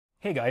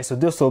Hey guys, so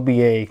this will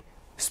be a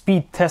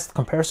speed test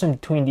comparison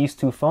between these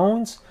two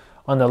phones.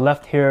 On the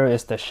left here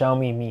is the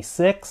Xiaomi Mi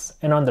 6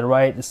 and on the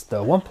right is the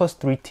OnePlus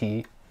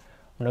 3T. I'm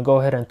gonna go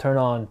ahead and turn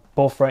on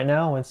both right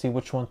now and see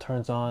which one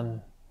turns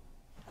on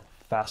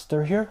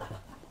faster here.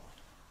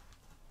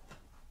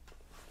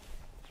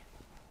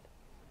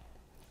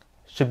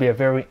 Should be a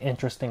very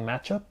interesting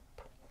matchup.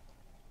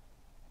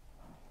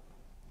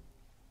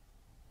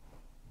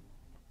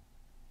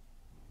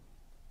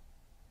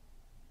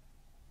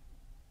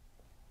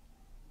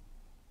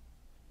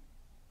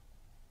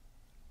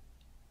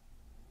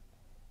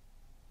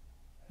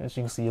 As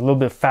you can see, a little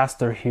bit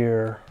faster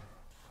here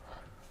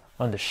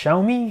on the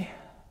Xiaomi,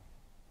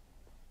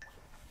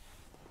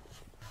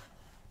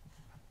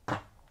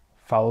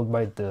 followed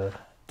by the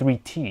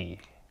 3T.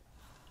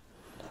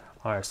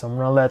 Alright, so I'm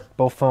gonna let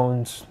both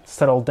phones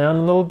settle down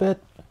a little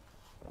bit.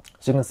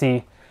 As you can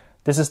see,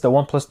 this is the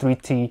OnePlus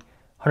 3T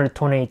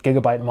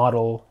 128GB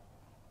model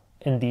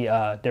in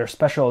the their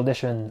special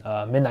edition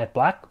Midnight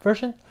Black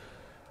version,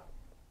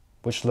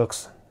 which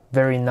looks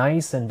very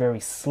nice and very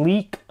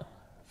sleek.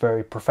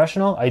 Very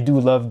professional. I do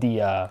love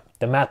the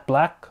matte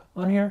black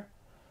on here.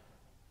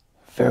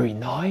 Very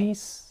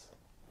nice.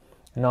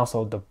 And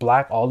also the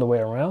black all the way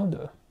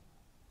around.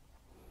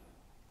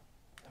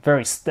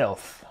 Very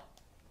stealth.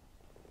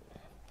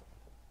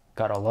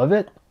 Gotta love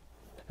it.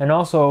 And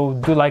also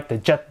do like the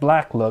jet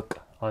black look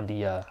on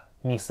the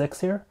Mi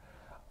 6 here.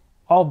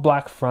 All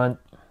black front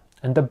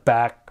and the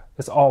back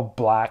is all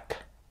black.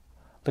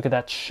 Look at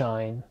that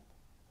shine.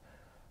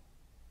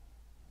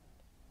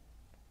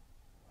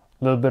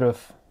 A little bit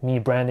of Mi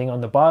branding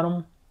on the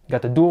bottom.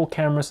 Got the dual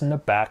cameras in the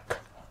back.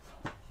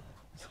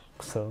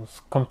 So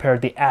let's compare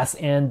the ass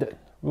end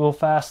real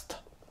fast.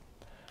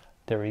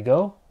 There we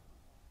go.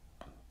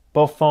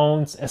 Both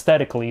phones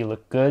aesthetically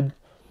look good.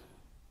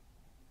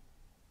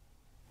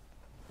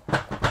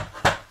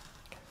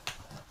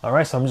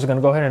 Alright, so I'm just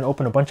gonna go ahead and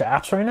open a bunch of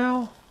apps right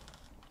now.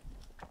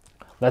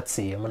 Let's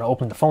see, I'm gonna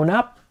open the phone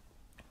app.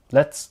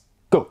 Let's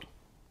go.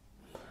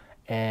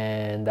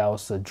 And that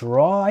was a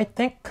draw, I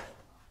think.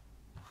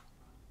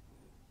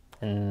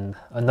 And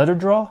another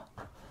draw.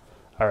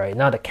 All right,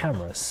 now the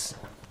cameras.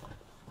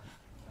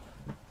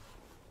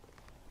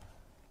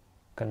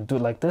 Gonna do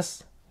it like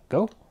this.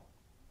 Go.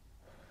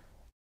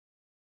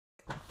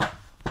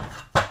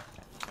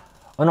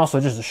 And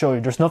also just to show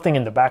you, there's nothing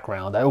in the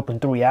background. I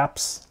opened 3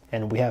 apps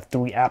and we have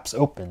 3 apps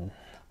open.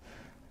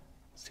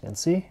 As you can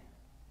see,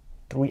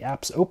 3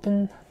 apps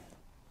open.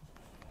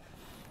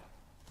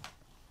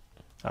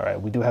 All right,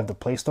 we do have the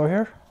Play Store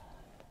here.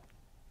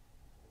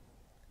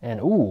 And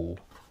ooh,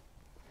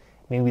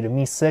 maybe the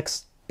Mi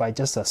 6 by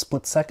just a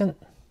split second.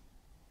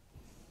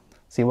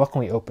 See, what can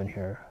we open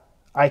here?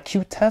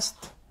 IQ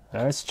test. All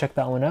right, let's check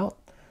that one out.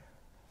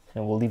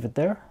 And we'll leave it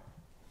there.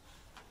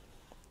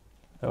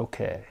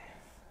 Okay,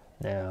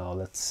 now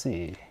let's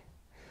see.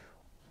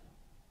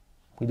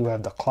 We do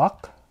have the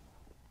clock.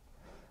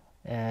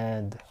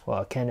 And,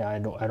 well,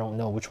 I don't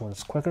know which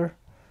one's quicker.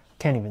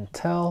 Can't even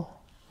tell.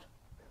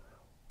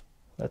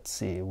 Let's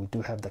see, we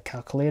do have the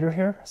calculator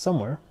here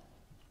somewhere.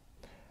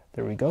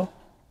 There we go.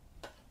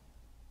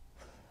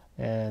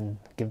 And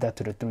give that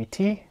to the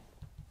 3T.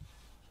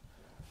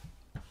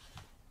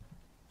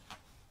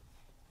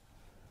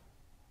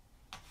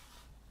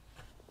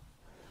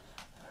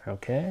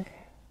 Okay,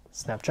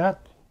 Snapchat.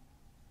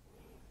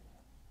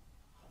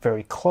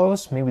 Very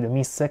close, maybe the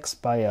Mi 6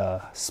 by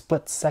a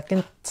split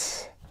second.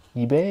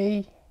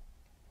 eBay.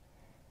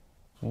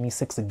 Mi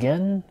 6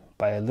 again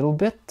by a little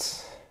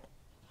bit.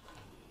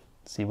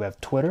 See, we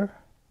have Twitter.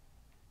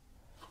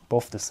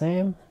 Both the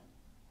same.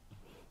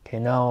 Okay,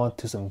 now on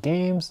to some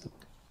games.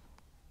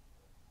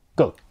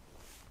 Go.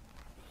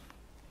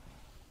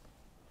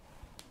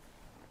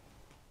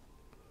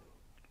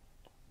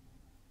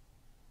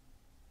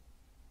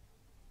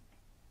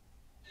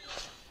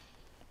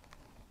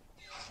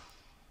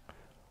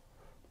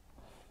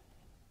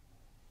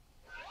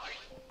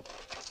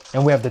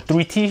 And we have the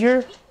 3T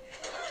here,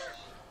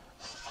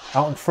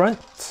 out in front.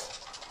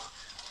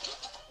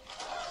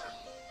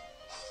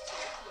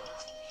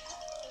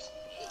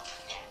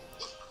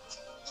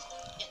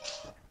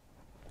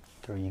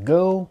 There you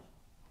go.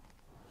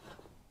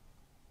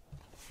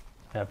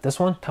 I have this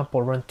one,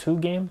 Temple Run 2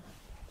 game.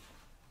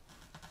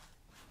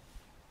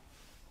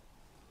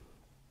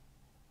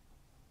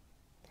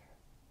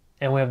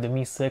 And we have the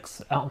Mi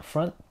 6 out in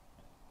front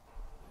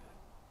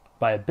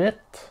by a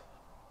bit.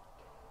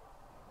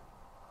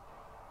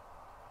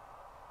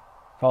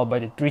 Followed by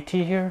the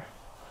 3T here.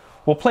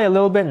 We'll play a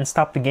little bit and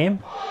stop the game.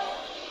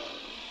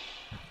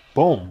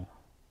 Boom.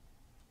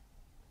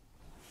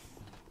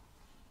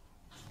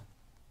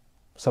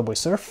 Subway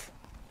Surf.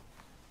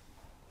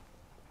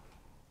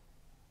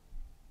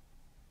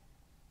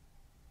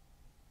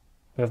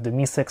 We have the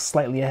Mi 6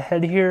 slightly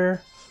ahead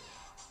here.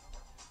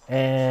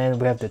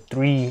 And we have the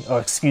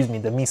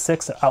the Mi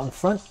 6 out in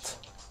front.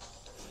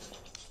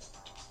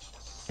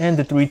 And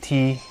the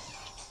 3T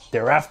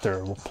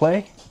thereafter will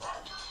play.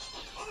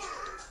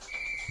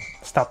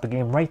 Stop the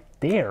game right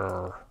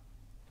there.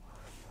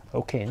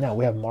 Okay, now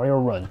we have Mario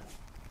Run.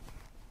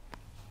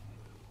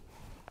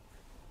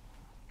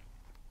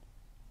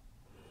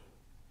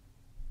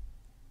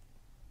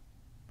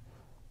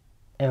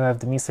 And we have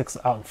the Mi6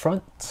 out in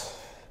front.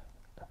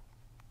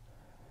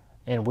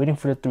 And waiting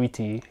for the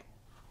 3T.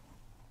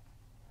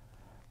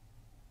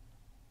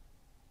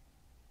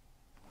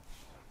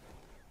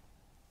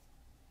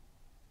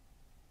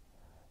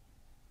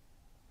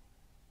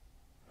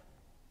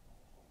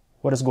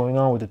 What is going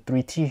on with the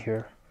 3T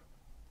here?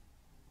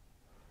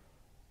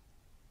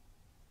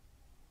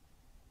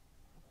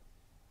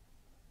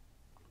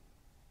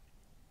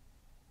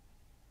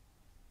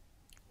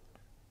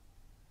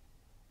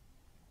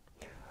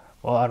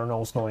 Well, I don't know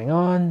what's going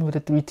on with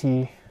the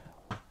 3T.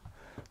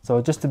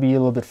 So just to be a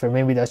little bit fair,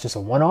 maybe that's just a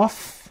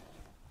one-off.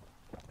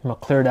 I'm gonna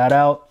clear that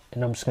out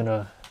and I'm just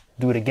gonna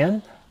do it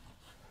again.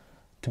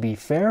 To be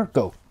fair,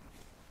 go.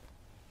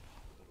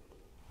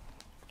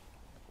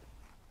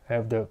 We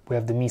have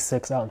the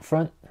Mi6 out in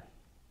front.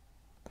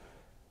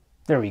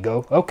 There we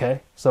go.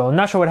 Okay, so I'm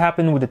not sure what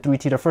happened with the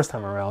 3T the first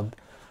time around.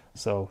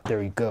 So there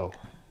we go.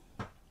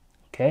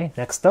 Okay,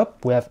 next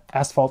up we have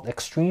Asphalt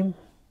Extreme.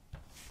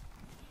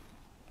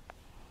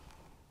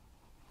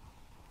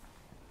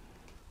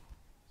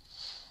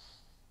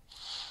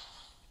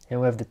 And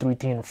we have the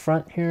 3T in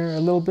front here a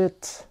little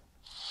bit.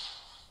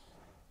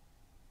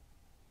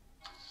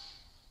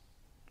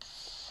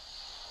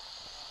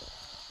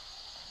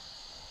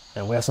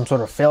 And we have some sort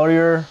of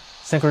failure.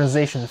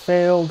 Synchronization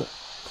failed.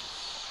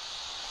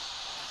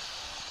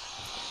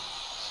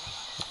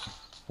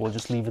 We'll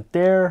just leave it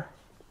there.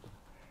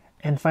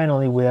 And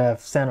finally we have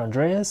San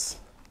Andreas.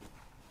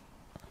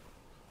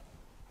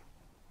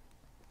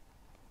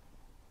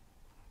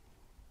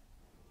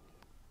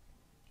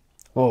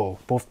 Whoa,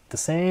 both the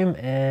same,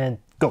 and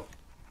go.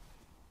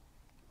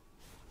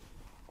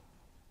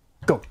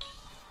 Go.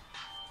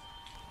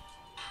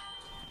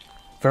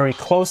 Very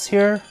close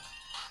here.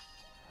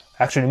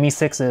 Actually, the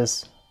Mi6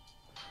 is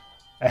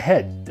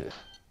ahead.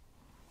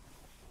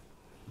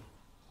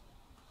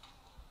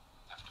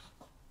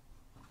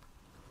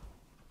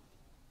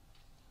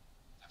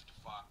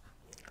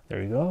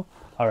 There you go.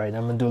 All right,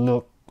 I'm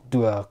gonna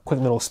do a quick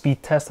little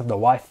speed test of the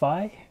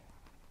Wi-Fi.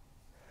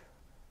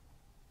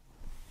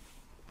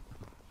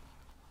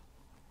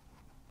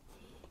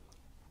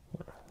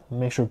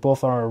 Make sure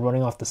both are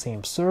running off the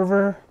same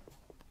server.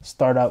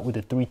 Start out with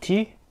the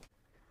 3T.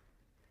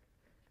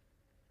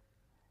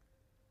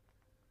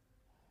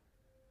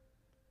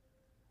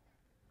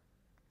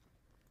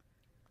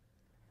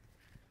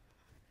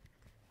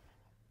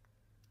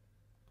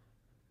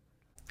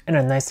 And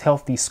a nice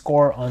healthy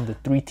score on the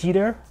 3T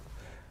there.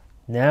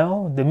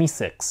 Now the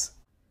Mi6.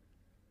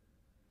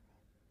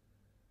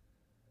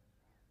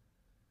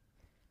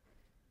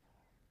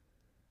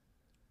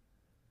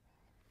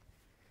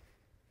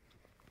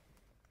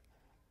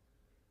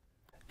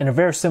 And a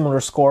very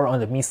similar score on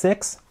the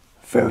Mi6.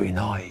 Very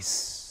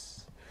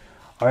nice.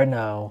 All right,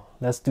 now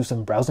let's do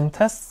some browsing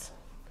tests.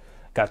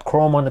 Got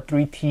Chrome on the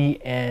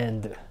 3T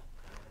and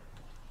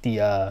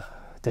the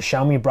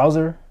Xiaomi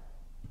browser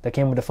that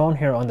came with the phone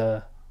here on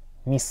the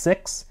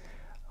Mi6.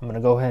 I'm gonna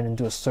go ahead and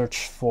do a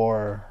search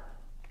for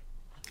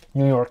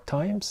New York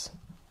Times.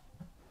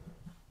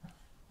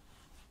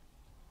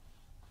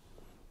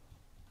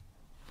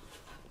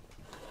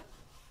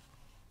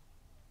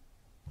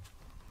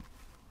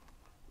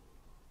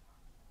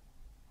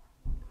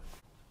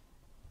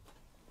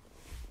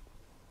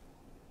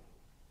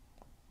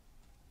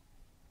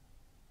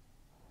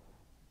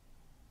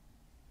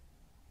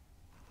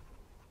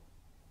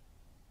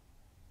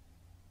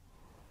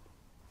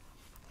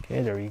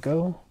 Okay, there you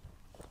go.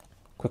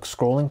 Quick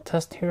scrolling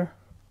test here.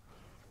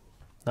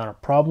 Not a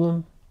problem.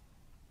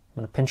 I'm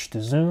gonna pinch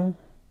to zoom.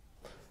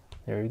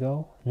 There you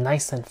go.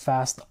 Nice and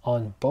fast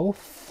on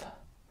both.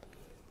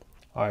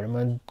 All right,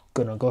 I'm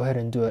gonna go ahead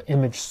and do an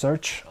image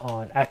search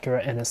on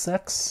Acura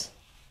NSX.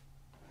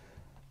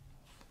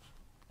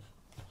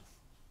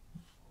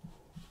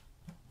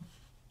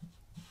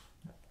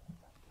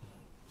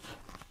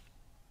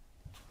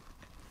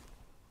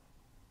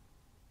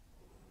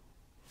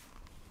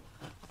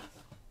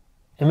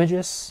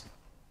 Images.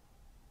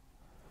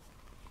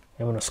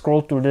 I'm going to scroll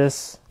through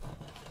this.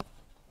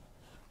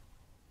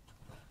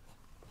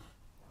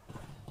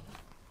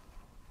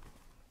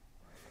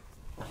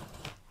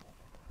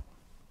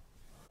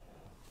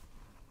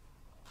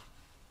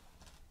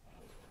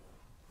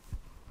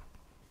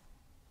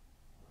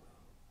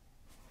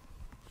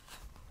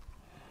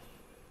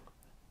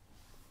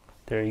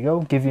 There you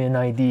go, give you an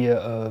idea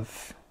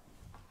of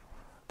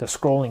the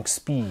scrolling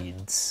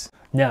speeds.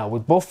 Now,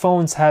 with both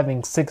phones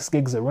having 6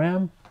 gigs of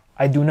RAM,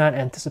 I do not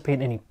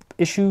anticipate any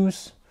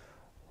issues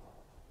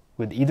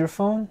with either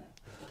phone.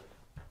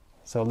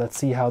 So let's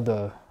see how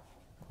the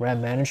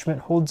RAM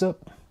management holds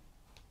up.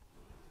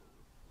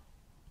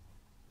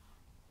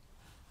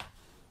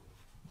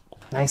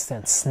 Nice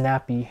and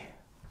snappy.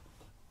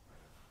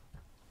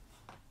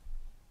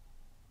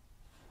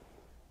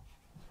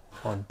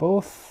 On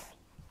both.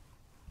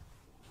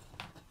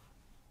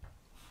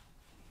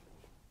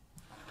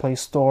 Play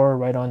Store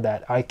right on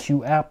that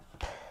IQ app.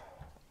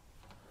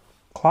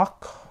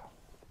 Clock.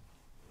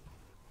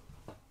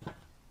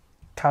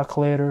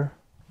 Calculator.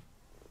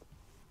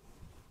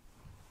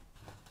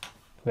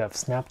 We have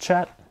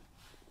Snapchat,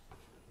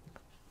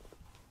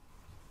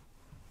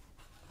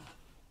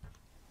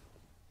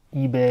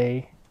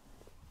 eBay,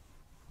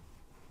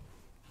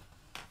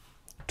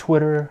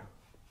 Twitter,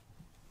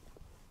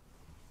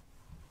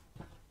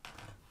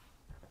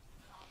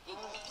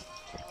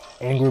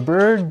 Angry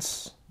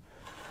Birds,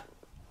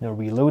 no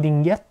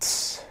reloading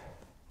yet.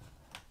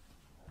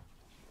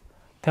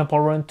 Temple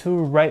Run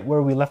 2, right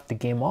where we left the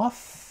game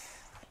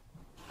off.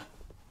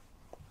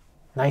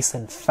 Nice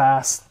and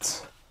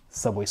fast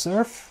Subway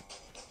Surf.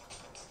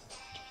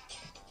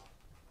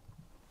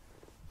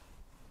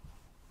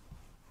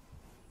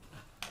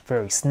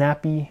 Very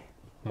snappy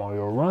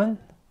Mario Run.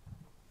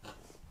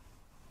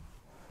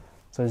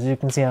 So as you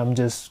can see, I'm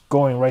just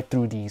going right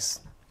through these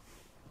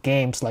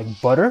games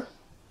like butter.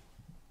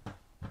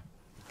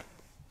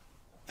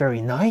 Very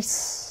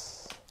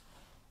nice.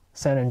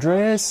 San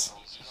Andreas.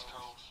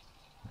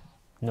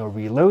 No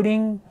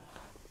reloading.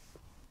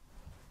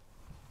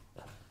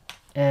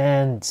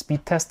 And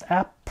speed test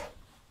app.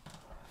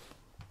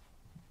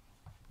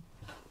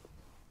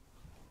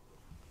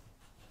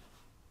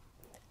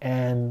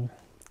 And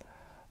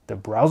the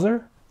browser.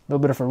 A little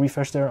bit of a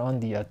refresh there on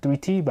the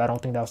 3T, but I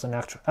don't think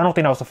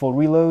that was a full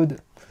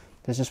reload.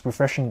 It's just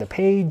refreshing the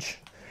page.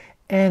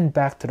 And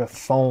back to the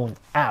phone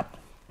app.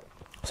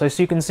 So as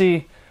you can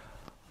see,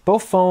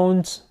 both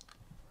phones,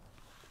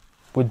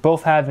 with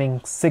both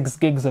having 6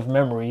 gigs of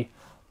memory,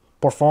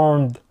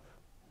 performed,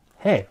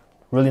 hey,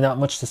 really not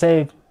much to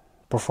say,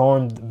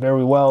 performed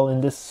very well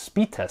in this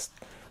speed test.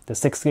 The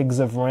 6 gigs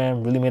of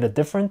RAM really made a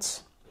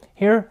difference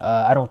here.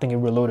 I don't think it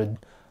reloaded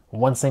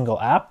one single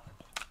app.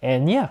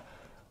 And yeah,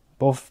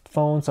 both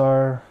phones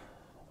are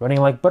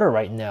running like butter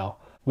right now.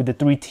 With the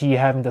 3T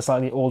having the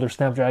slightly older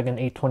Snapdragon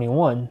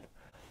 821,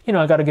 you know,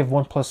 I gotta give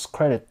OnePlus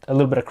credit, a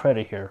little bit of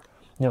credit here.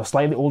 You know,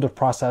 slightly older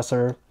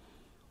processor,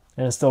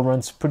 and it still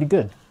runs pretty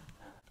good.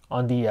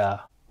 On the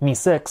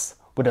Mi6,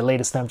 with the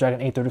latest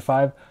Snapdragon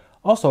 835,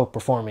 also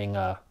performing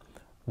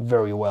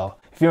very well.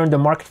 If you're in the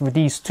market for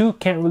these two,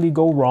 can't really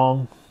go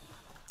wrong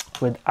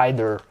with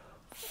either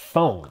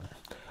phone.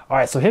 All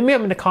right, so hit me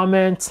up in the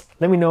comments.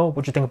 Let me know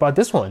what you think about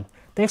this one.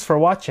 Thanks for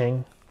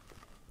watching.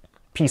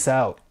 Peace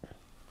out.